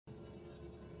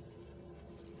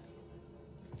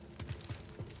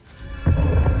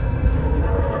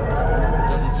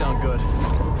sound good.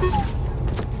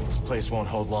 This place won't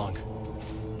hold long.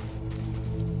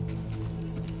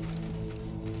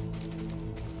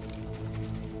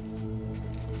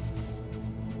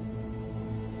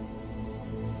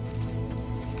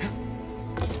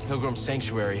 Pilgrim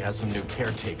Sanctuary has some new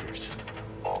caretakers.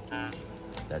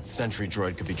 That sentry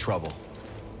droid could be trouble.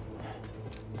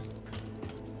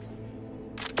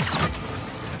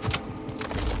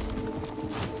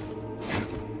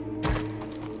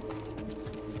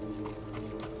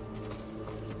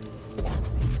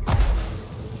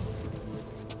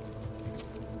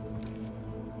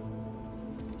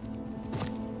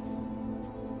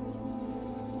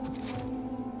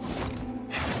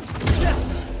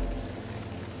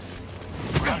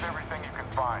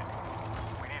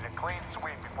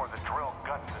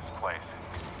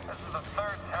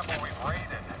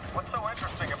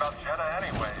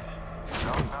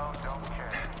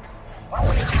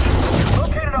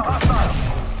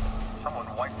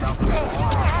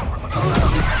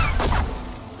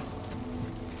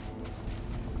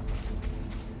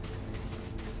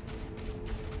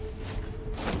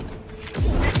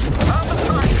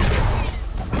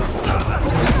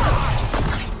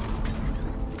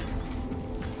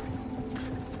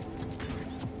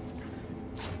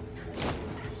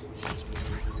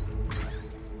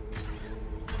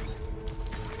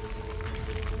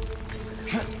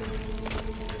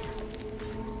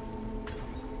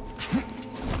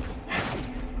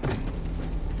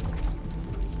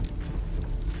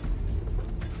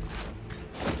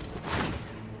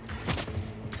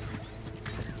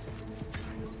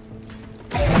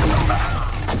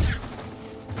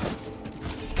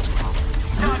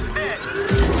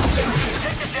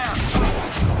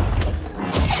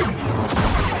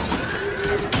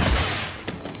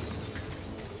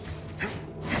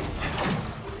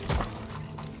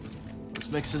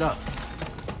 Mix it up.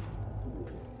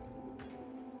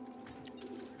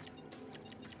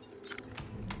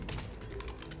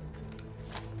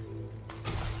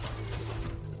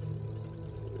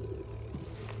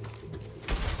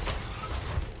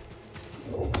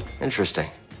 Interesting.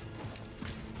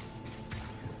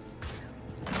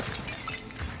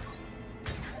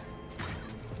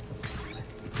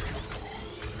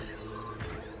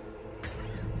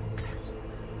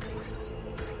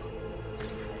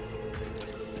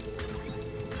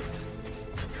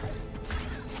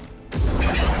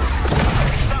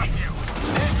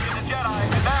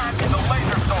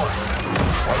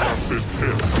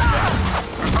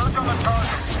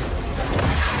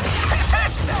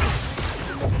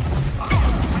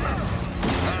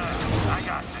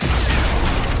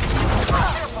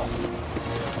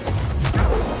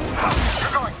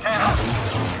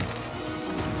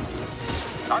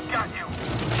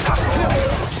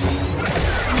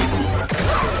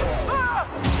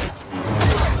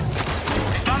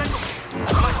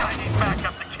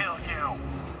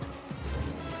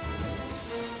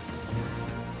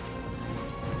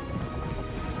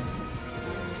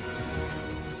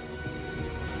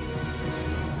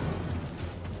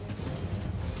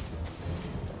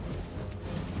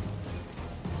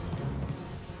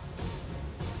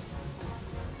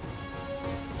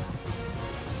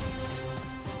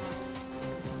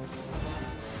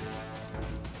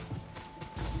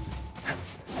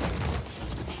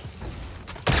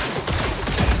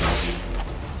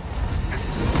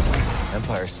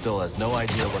 Empire still has no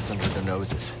idea what's under their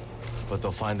noses, but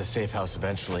they'll find the safe house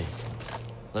eventually.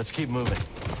 Let's keep moving.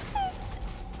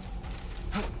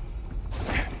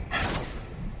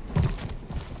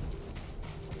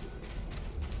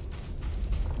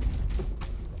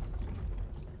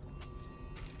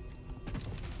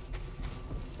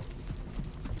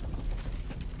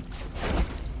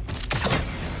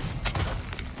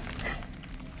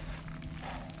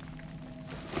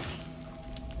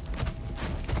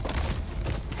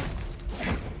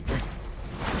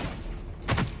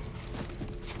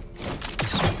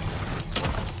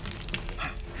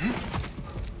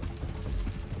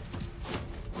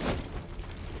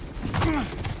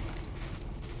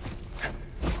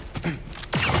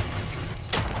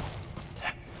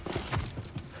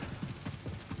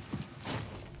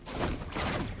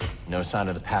 No sign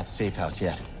of the path safe house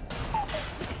yet.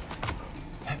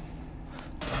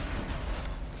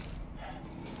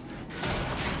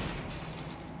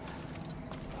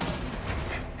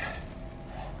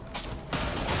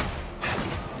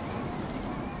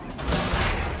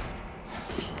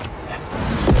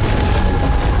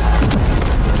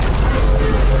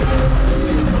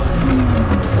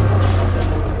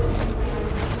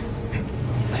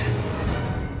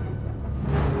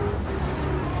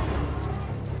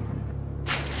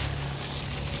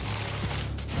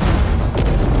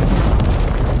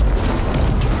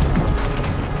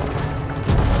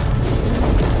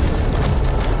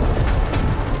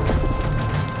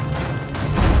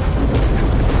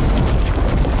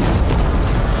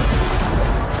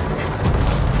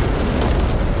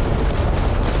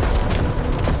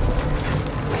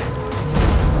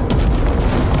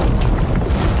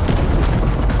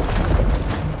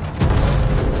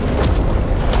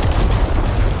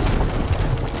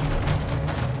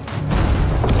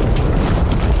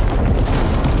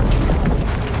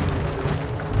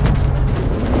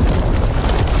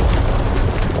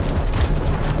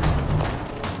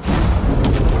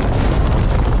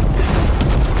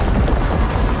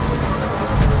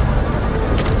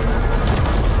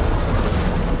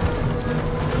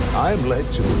 I'm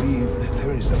led to believe that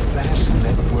there is a vast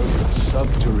network of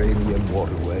subterranean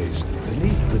waterways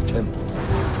beneath the temple.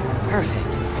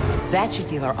 Perfect. That should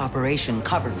give our operation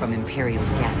cover from Imperial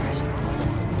scanners.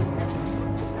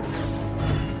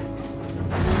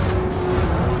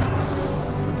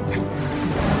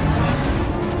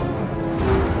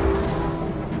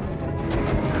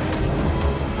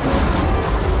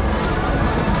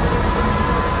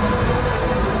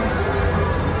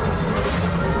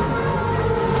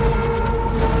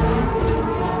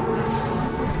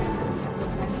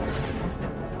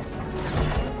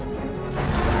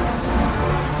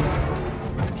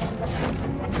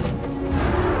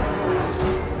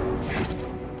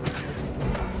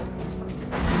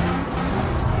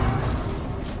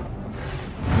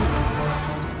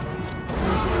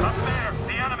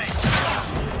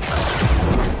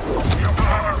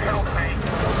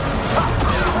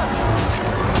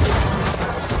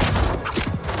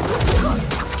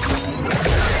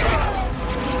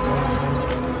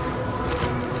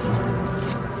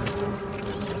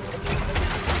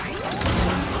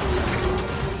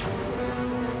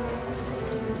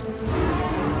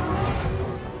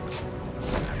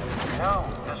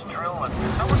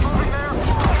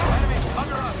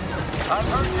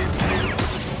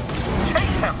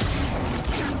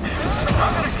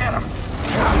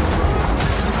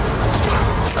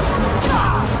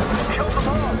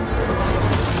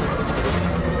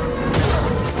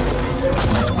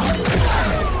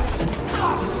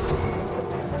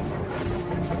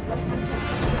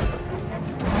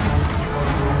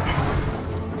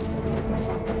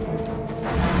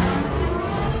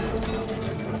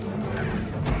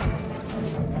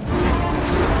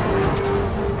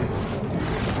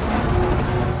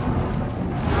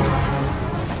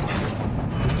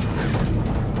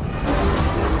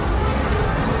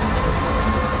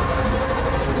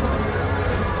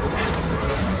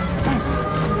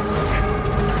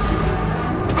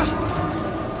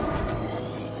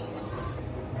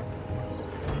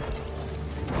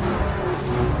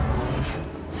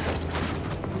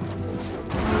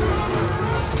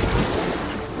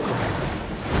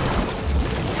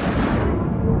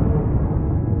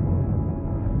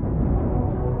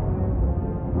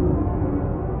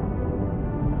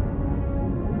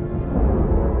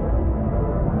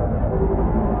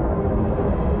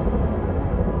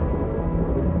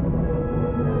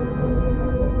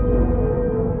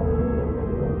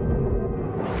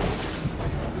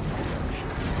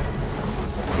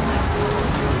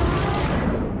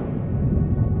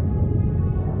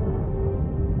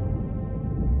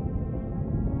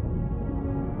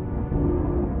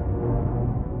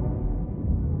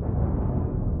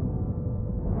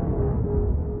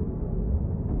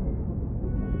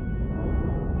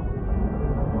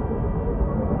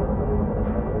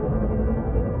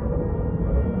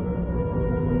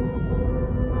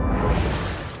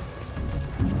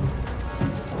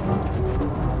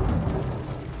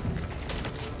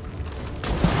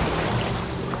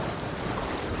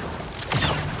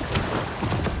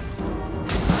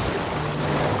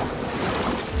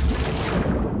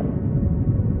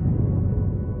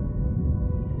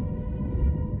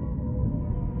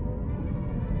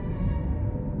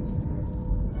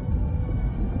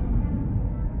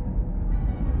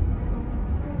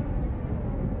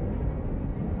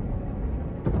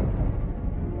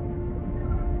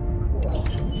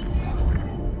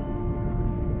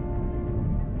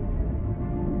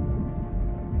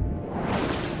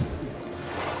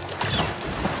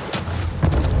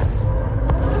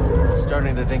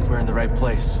 Starting to think we're in the right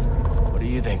place. What do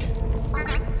you think?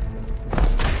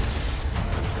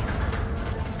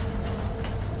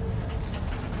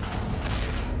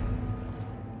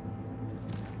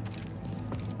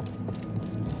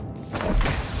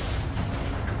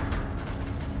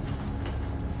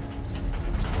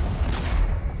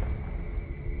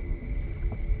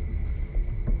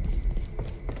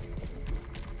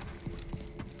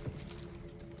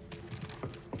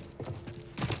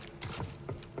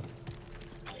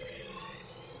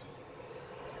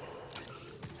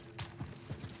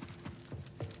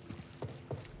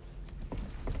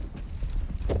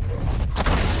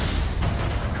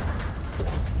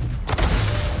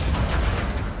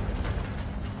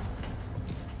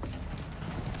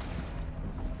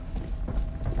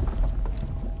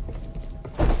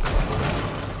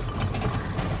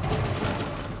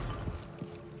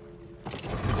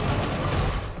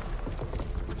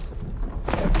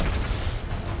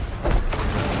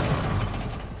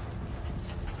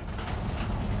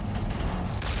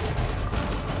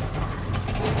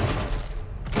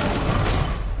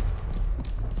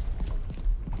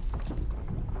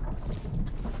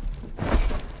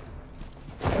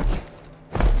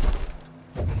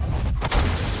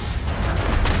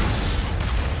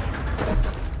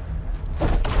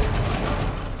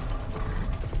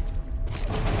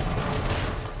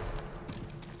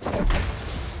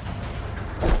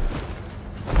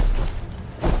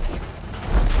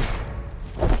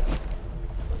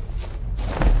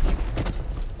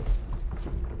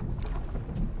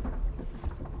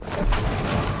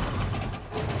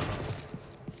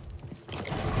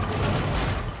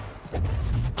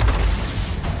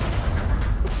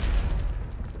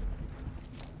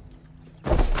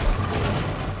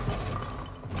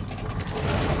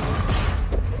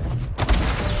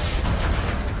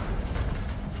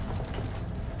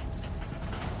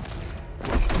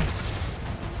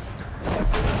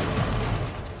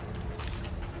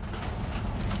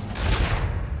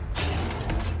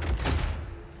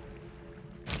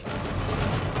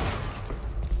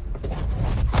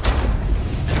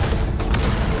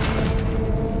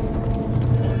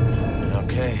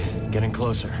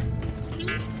 closer.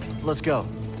 Let's go.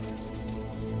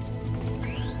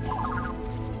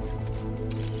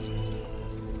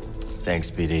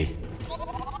 Thanks, BD.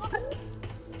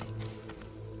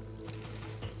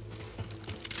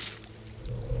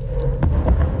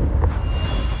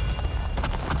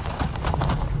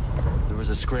 There was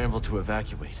a scramble to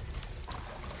evacuate.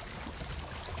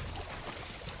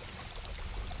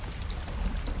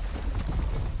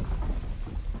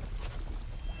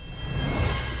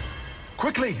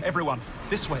 Quickly, everyone!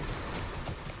 This way.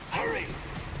 Hurry!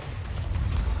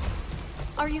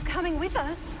 Are you coming with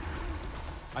us?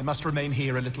 I must remain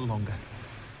here a little longer.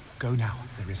 Go now.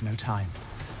 There is no time.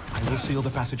 I will seal the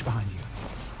passage behind you.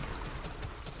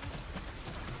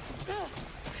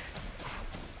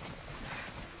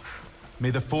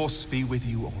 May the Force be with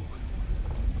you all.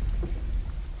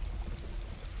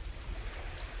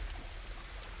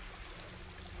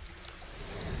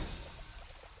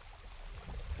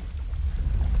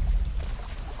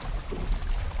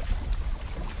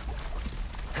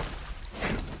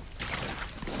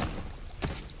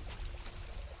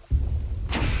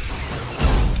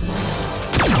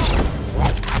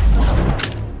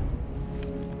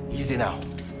 Easy now.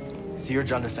 See your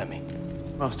Junda sent me.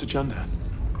 Master Junda,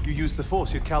 you used the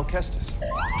Force, you're Cal Kestis.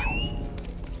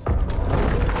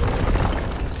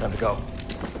 It's time to go.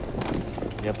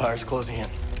 The Empire's closing in.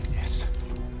 Yes,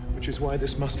 which is why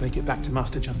this must make it back to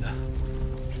Master Junda.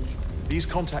 These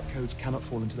contact codes cannot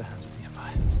fall into the hands of the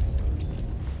Empire.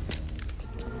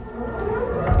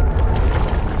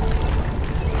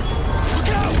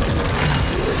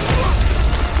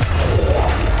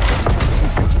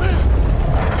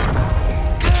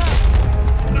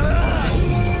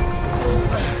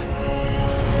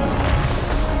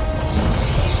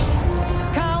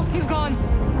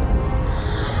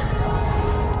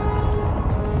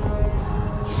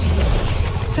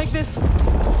 Take this.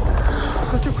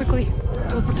 Go through quickly.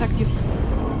 It will protect you.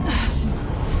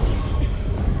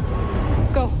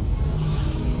 Go.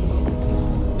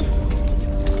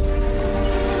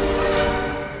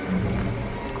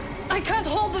 I can't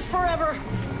hold this forever.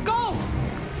 Go!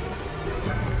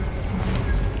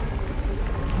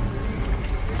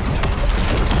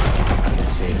 Couldn't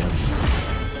save him.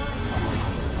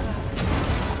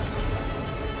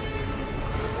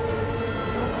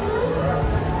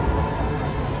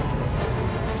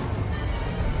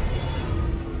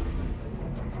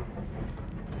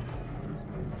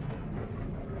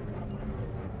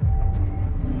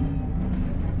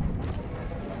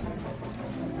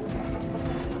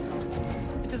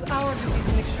 It is our duty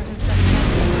to make sure his death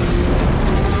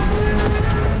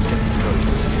Let's get these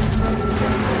ghosts.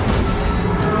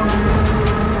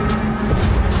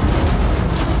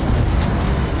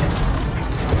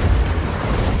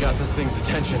 We got this thing's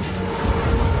attention.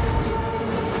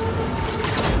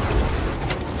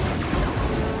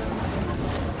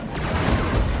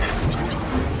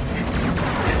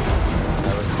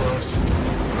 That was close.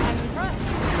 I'm impressed.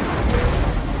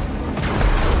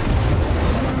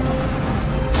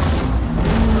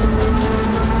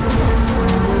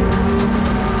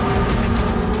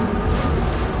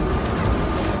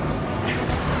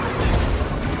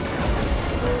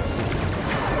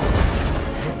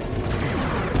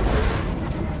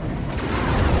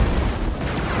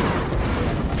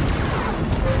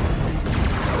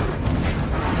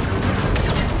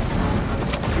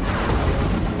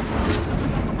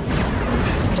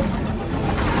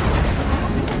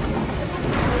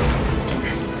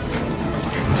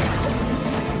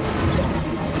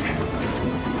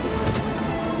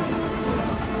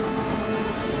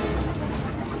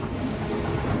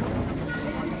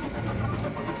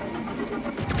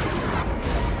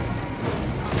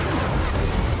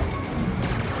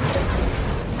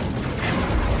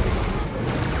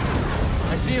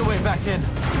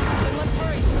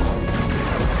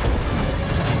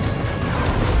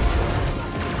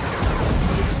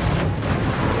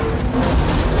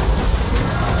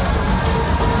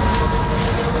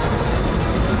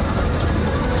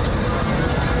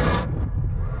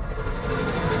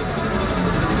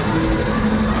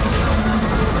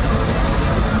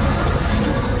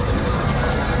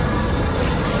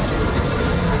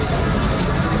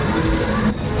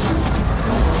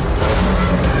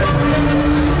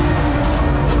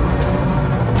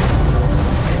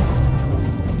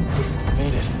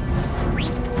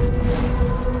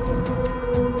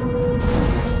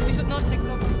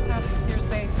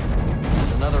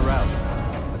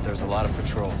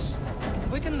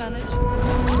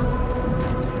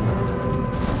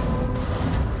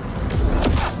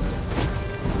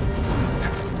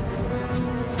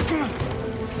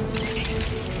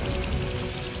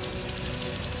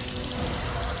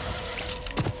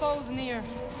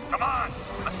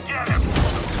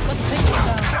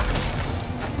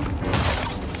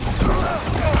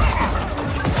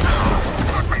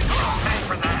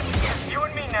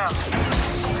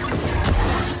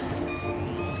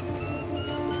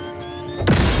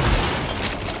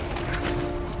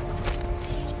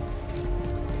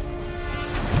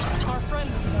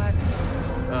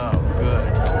 PS5. Oh, good.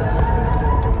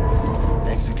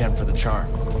 Thanks again for the charm.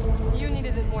 You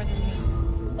needed it more than me.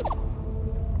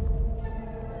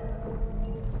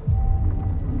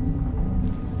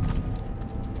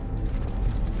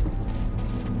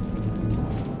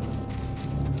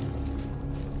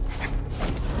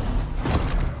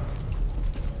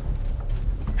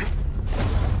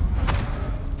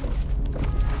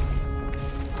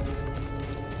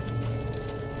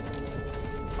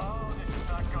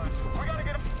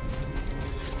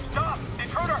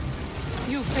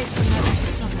 You face the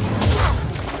magic, not me.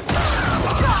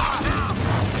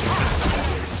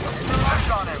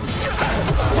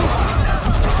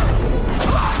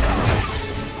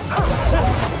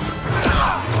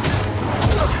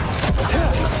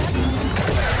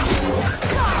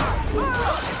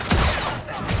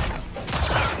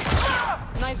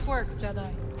 Nice work, Jedi.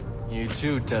 You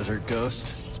too, Desert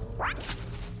Ghost.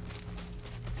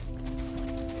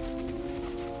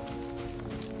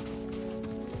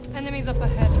 Enemies up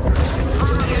ahead.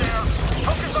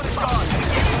 Focus on his guard.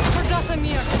 For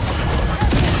Dathomir.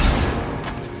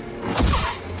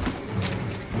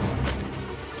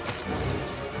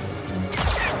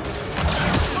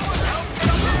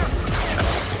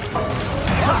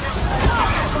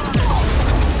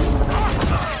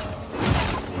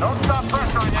 Don't stop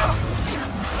pressuring him.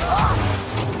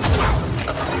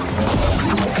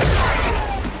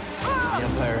 The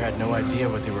Empire had no idea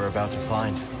what they were about to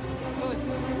find. Good.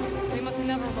 We must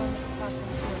never run the path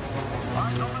this way.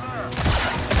 Eyes over there.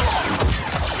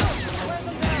 Wear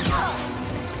them down.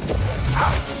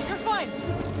 You're fine.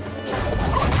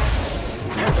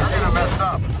 You're gonna mess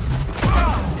up.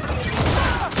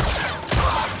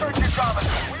 Search your combat.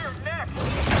 We're next.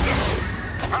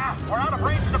 We're out of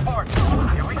range support.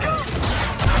 Here we go.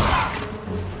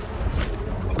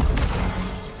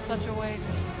 Such a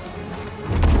waste.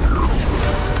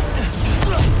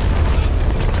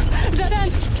 Dead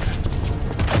end!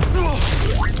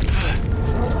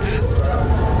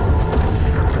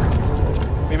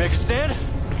 We make a stand?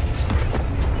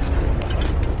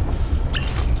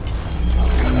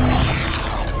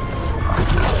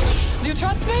 Do you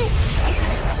trust me?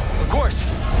 Of course.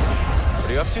 What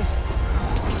are you up to?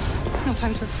 No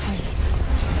time to explain.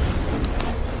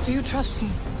 Do you trust me?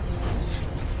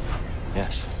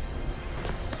 Yes.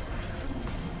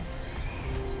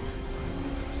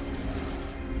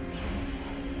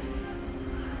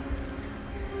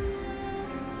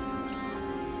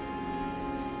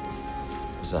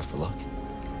 Was that for luck?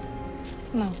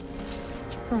 No.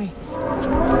 Hurry.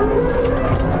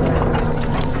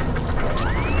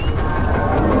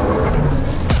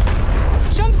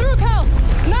 Jump through, Cal!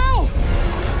 Now!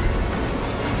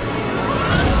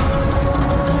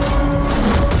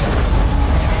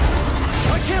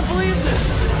 I can't believe this!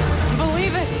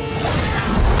 Believe it!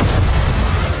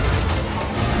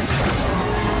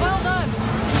 Well done!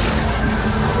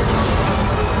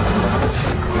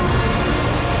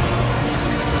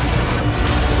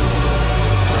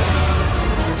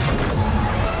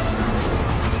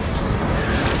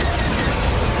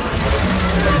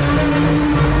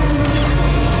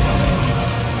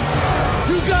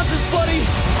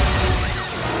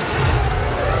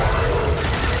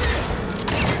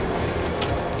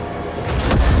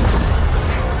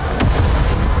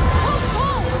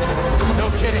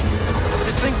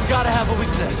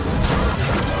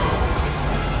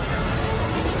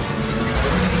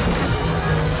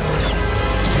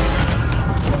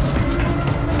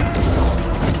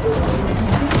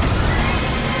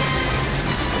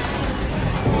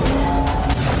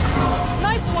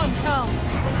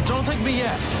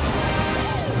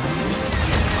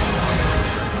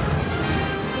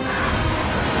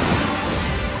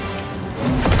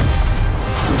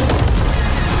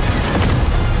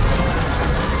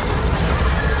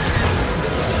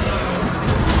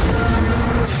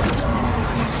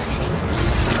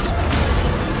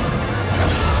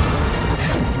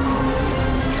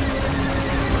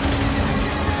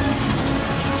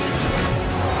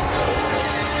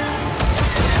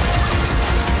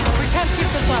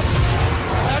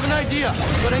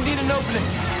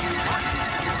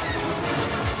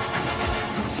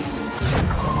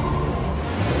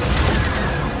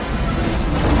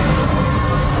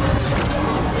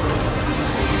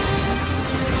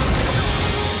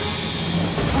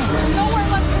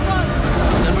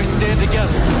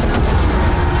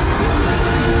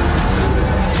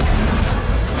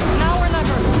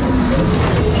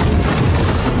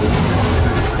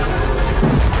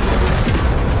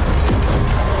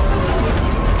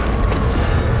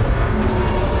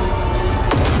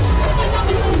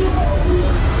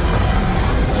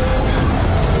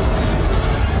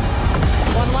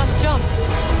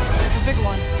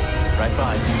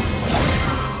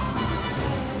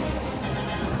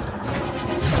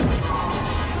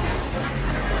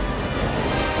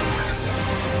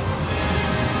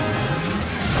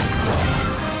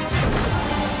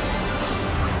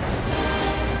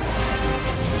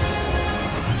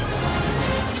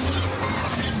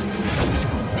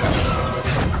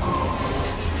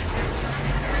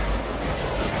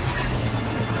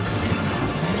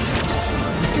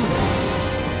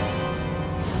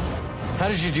 How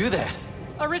did you do that?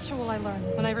 A ritual I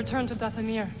learned when I returned to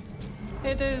Dathomir.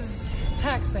 It is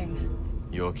taxing.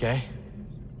 You okay?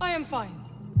 I am fine.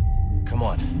 Come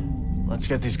on. Let's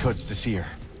get these codes to see her.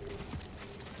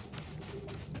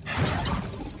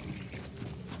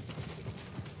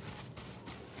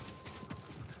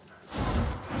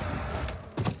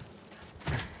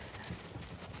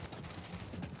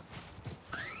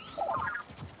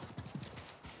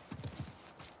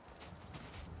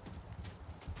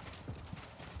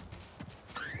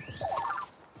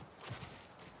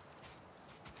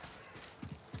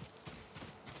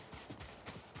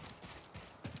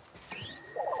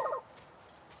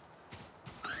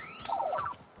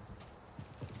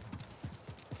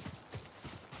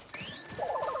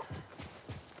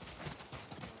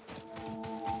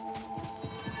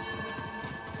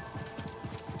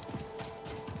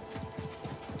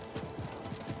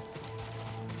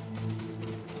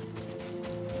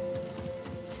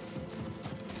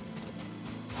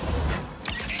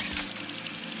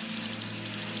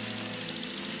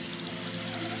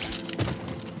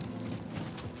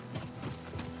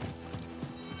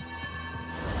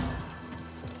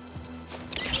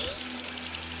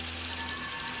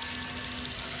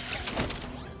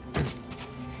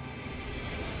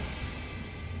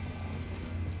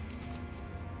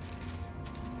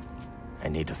 I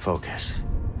need to focus.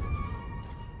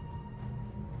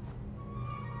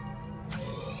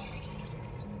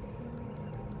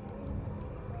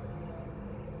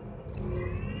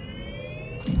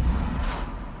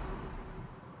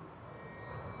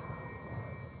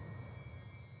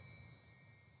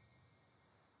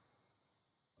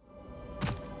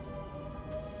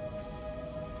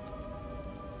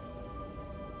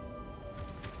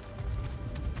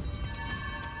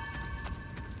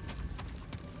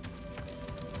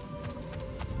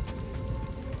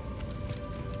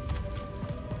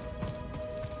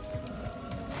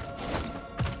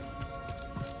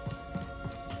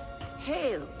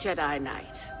 Hail, Jedi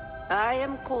Knight. I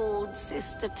am called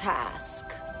Sister Task.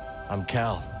 I'm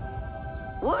Cal.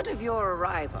 Word of your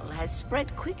arrival has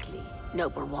spread quickly,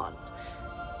 Noble One.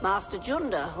 Master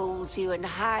Junda holds you in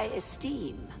high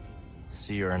esteem.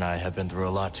 Seer and I have been through a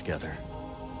lot together.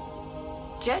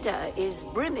 Jeddah is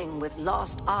brimming with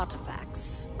lost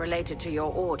artifacts related to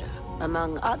your order,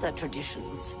 among other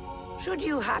traditions. Should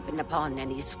you happen upon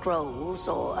any scrolls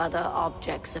or other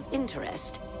objects of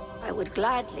interest, I would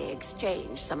gladly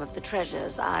exchange some of the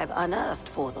treasures I've unearthed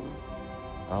for them.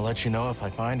 I'll let you know if I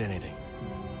find anything.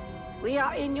 We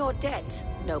are in your debt,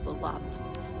 Noble One.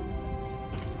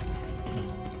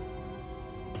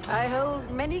 I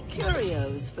hold many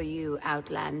curios for you,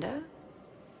 Outlander.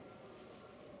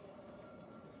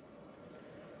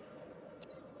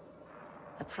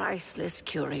 A priceless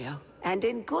curio, and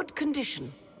in good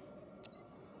condition.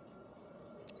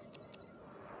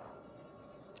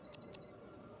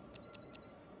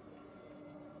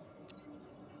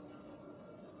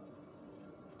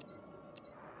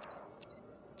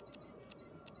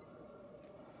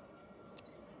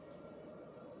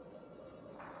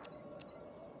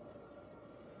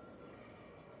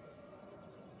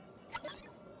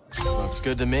 Looks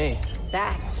good to me.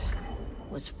 That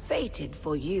was fated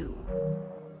for you.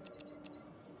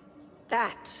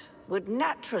 That would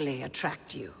naturally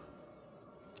attract you.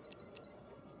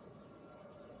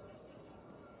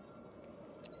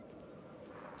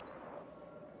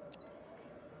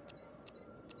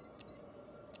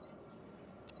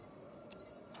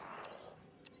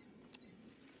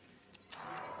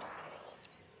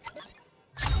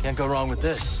 Can't go wrong with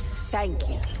this. Thank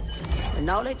you. The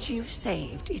knowledge you've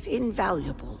saved is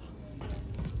invaluable.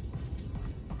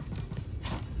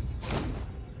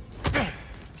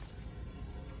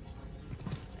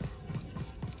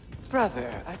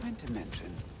 Brother, I meant to mention,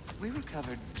 we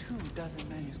recovered 24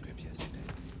 manuscripts yesterday.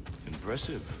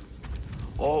 Impressive.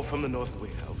 All from the North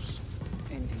Warehouse.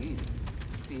 Indeed.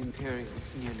 The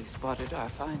Imperials nearly spotted our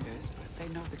finders, but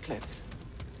they know the cliffs.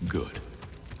 Good.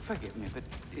 Forgive me, but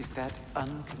is that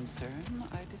unconcern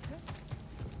I detect?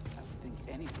 I would think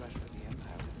any brush with the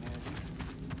Empire would merit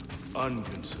it.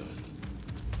 Unconcerned.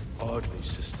 Hardly,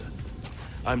 sister.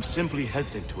 I'm simply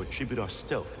hesitant to attribute our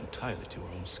stealth entirely to our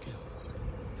own skill.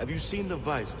 Have you seen the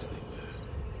visors they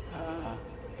wear? Ah,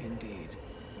 indeed.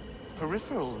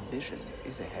 Peripheral vision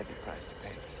is a heavy price to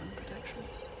pay for sun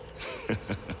protection.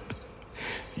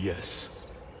 Yes,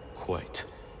 quite.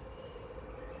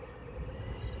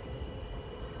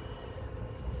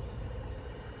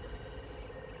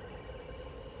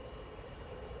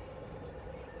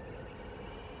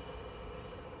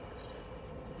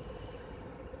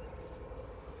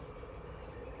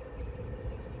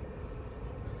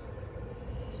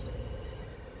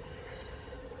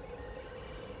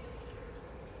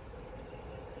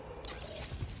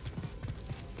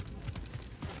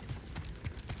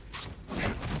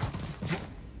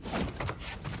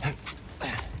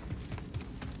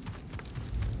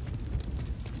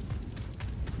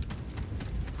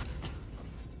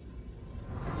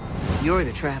 You're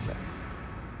the trapper.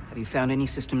 Have you found any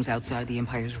systems outside the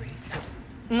Empire's reach?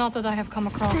 Not that I have come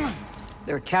across.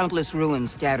 There are countless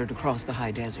ruins scattered across the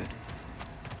high desert.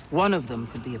 One of them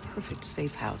could be a perfect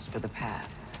safe house for the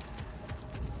Path.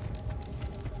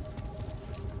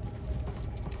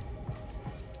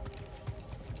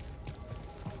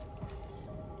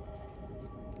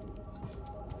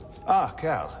 Ah,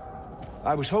 Cal.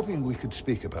 I was hoping we could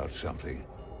speak about something.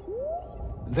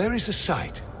 There is a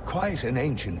site, quite an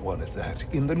ancient one at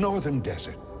that, in the northern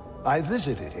desert. I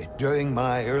visited it during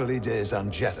my early days on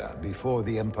Jeddah, before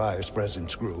the Empire's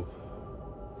presence grew.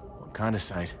 What kind of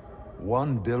site?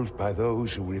 One built by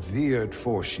those who revered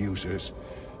Force users.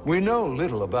 We know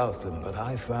little about them, but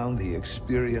I found the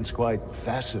experience quite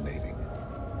fascinating.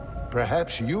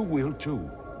 Perhaps you will too.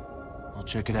 I'll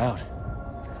check it out.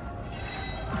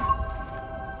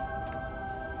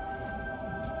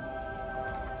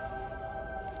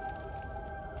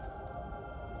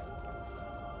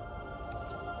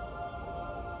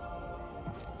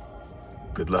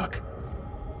 Good luck.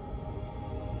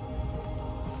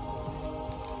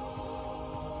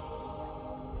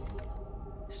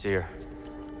 Seer.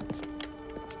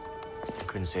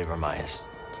 Couldn't save Armias.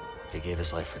 He gave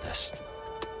his life for this.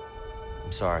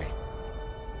 I'm sorry.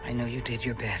 I know you did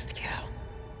your best, Cal.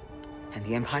 And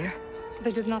the Empire?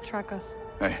 They did not track us.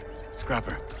 Hey,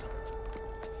 Scrapper.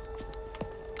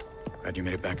 Glad you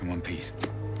made it back in one piece.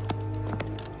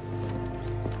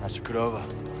 Master Cordova.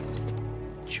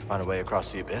 Did you find a way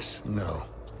across the abyss? No.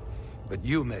 But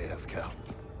you may have, Cal.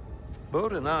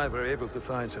 Bode and I were able to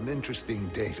find some interesting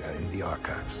data in the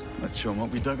archives. Let's show them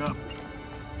what we dug up.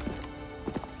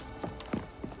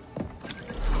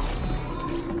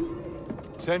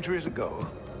 Centuries ago,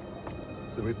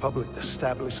 the Republic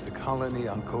established the colony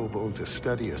on Kobol to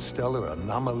study a stellar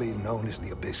anomaly known as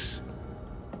the Abyss.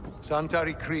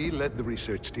 Santari Khri led the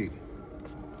research team.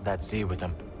 That Z with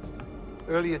him.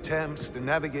 Early attempts to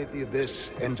navigate the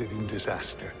Abyss ended in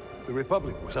disaster. The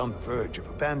Republic was on the verge of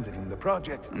abandoning the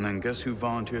project. And then guess who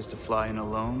volunteers to fly in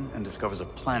alone and discovers a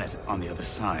planet on the other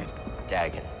side?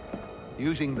 Dagon.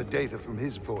 Using the data from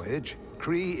his voyage,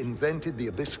 Khri invented the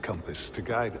Abyss Compass to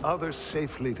guide others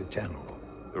safely to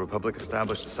Tanalorr. The Republic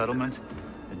established a settlement.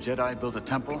 The Jedi built a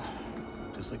temple.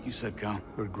 Just like you said, Cal.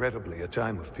 Regrettably, a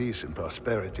time of peace and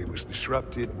prosperity was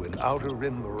disrupted when Outer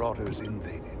Rim marauders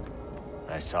invaded.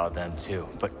 I saw them too,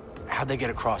 but how'd they get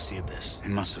across the abyss? They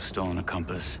must have stolen a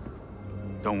compass.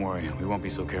 Don't worry, we won't be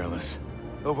so careless.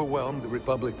 Overwhelmed, the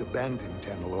Republic abandoned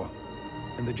Tanalorr,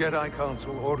 and the Jedi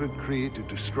Council ordered Khri to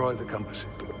destroy the compasses.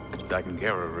 Dagon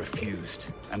Gera refused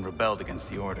and rebelled against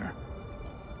the Order.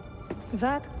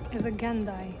 That is a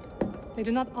Gendai. They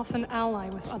do not often ally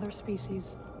with other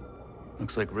species.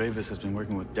 Looks like Ravis has been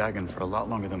working with Dagon for a lot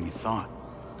longer than we thought.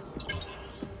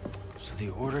 So the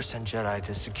Order sent Jedi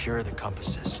to secure the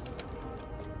compasses.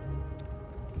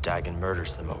 Dagon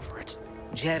murders them over it.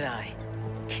 Jedi.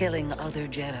 Killing other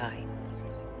Jedi.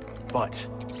 But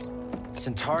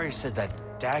Centauri said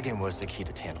that Dagon was the key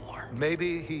to Tanalorr.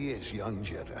 Maybe he is, young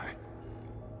Jedi.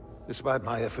 Despite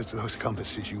my efforts, those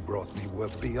compasses you brought me were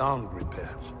beyond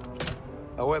repair.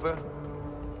 However,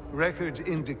 records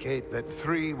indicate that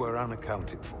 3 were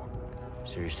unaccounted for.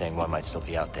 So you're saying one might still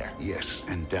be out there? Yes.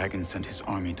 And Dagon sent his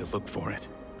army to look for it.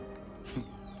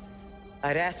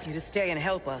 I'd ask you to stay and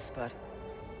help us, but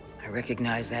I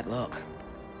recognize that look.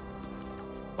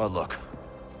 What look?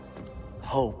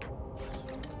 Hope.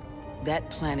 That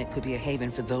planet could be a haven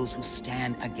for those who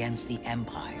stand against the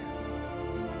Empire.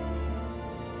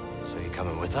 So you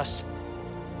coming with us?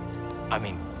 I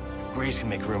mean, Grease can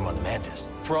make room on the Mantis.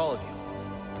 For all of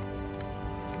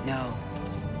you. No.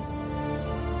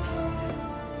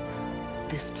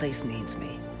 This place needs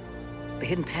me. The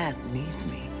Hidden Path needs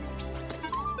me.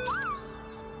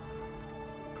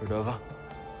 Cordova?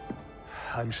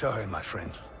 I'm sorry, my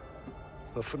friend.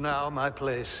 But for now, my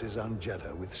place is on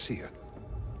Jeddah with Seer.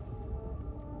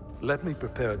 Let me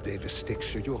prepare a data stick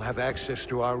so you'll have access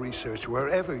to our research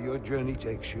wherever your journey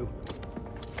takes you.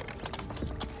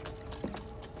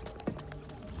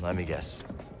 Let me guess.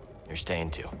 You're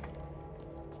staying too.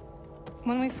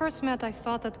 When we first met, I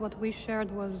thought that what we shared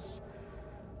was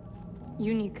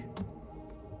unique.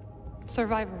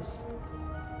 Survivors,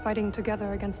 fighting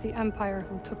together against the Empire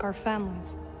who took our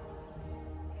families.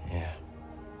 Yeah.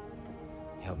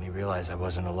 You helped me realize I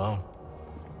wasn't alone.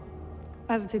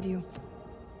 As did you.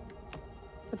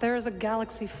 But there is a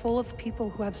galaxy full of people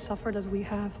who have suffered as we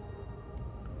have.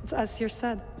 It's as Seer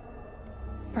said.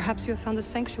 Perhaps you have found a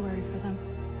sanctuary for them.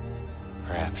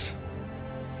 Perhaps.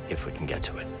 If we can get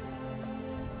to it.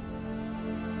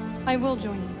 I will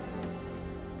join you.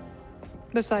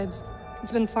 Besides,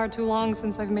 It's been far too long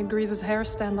since I've made Grease's hair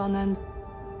stand on end.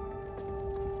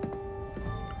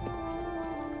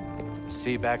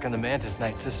 See you back on the Mantis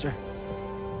night, sister.